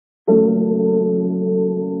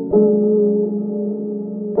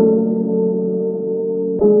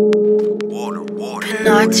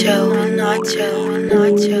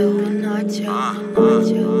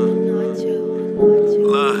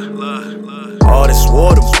All this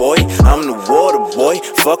water boy, I'm the water boy,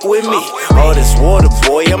 fuck with me. All this water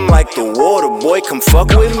boy, I'm like the water boy, come fuck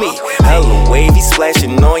with me. Hella wavy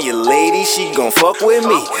splashing on your lady, she gon' fuck with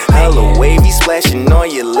me. Hella wavy splashing on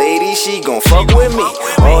your lady, she gon' fuck with me.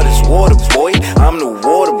 All this water boy, I'm the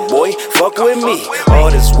water boy, fuck with me. All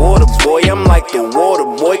this water boy, I'm like the water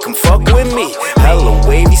boy, come fuck with me. Hella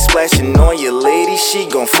wavy splashing on your lady, she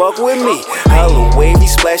gon' fuck with me. Hella wavy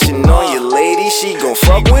splashing on your lady, she gon'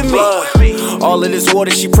 fuck with me. All of this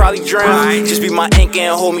water, she probably drown. Just be my anchor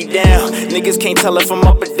and hold me down. Niggas can't tell if I'm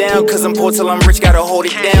up or down, cause I'm poor till I'm rich, gotta hold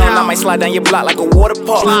it down. I might slide down your block like a water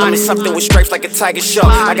park. I'm in something with stripes like a tiger shark.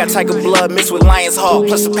 I got tiger blood mixed with lion's heart,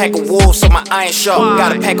 plus a pack of wolves, so my iron sharp.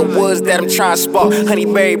 Got a pack of woods that I'm trying to spark.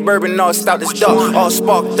 Honeyberry bourbon, all stout this dark. All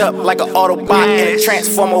sparked up like an Autobot and a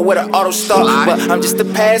transformer with an auto start. But I'm just a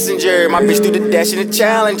passenger, my bitch do the dash in the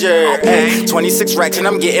Challenger. Ay, 26 racks and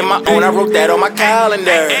I'm getting my own, I wrote that on my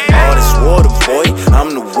calendar. All this water boy,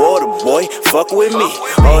 I'm the water boy, fuck with me.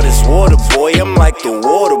 All this water boy, I'm like the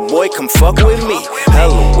water boy, come fuck with me.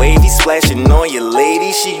 Hella wavy splashing on your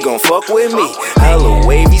lady, she gon' fuck with me. Hella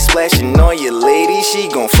wavy splashing on your lady, she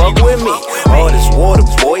gon' fuck with me. All this water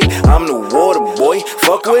boy, I'm the water boy,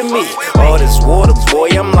 fuck with me. All this water boy,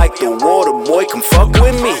 I'm like the water boy, come fuck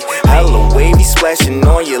with me. Hella wavy splashing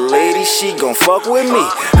on your lady, she gon' fuck with me.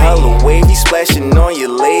 Hella wavy splashing on your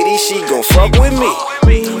lady, she gon' fuck with me.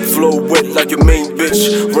 Flow wet like your main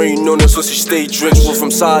bitch. Rain on her so she stay drenched. Went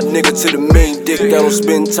from side nigga to the main dick. I don't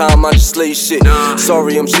spend time, I just slay shit.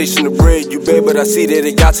 Sorry, I'm chasing the bread. You bad, but I see that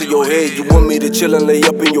it got to your head. You want me to chill and lay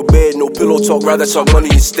up in your bed. No pillow talk, rather talk money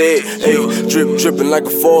instead. Hey, drip, dripping like a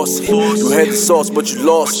faucet. You had the sauce, but you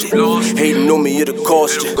lost it. Hating on me, it'll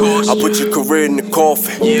cost you. I put your career in the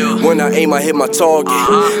coffin. When I aim, I hit my target.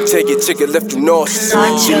 Take your ticket, left you nauseous.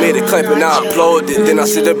 She made it clap and I applauded. Then I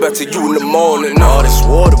said that back to you in the morning. All this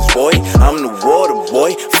water boy, I'm the water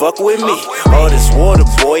boy, fuck with me. All this water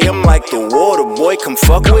boy, I'm like the water boy, come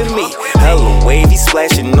fuck with me. Hella wavy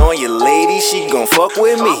splashing on your lady, she gon' fuck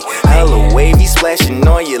with me. Hella wavy splashing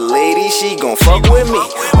on your lady, she gon' fuck with me.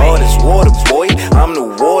 All this water boy, I'm the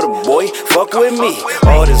water boy, fuck with me.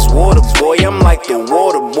 All this water boy, I'm like the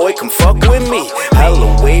water boy, come fuck with me.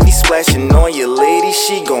 Hella wavy splashing on your lady,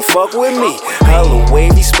 she gon' fuck with me. Hella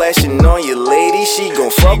wavy splashing on your lady, she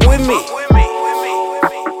gon' fuck with me.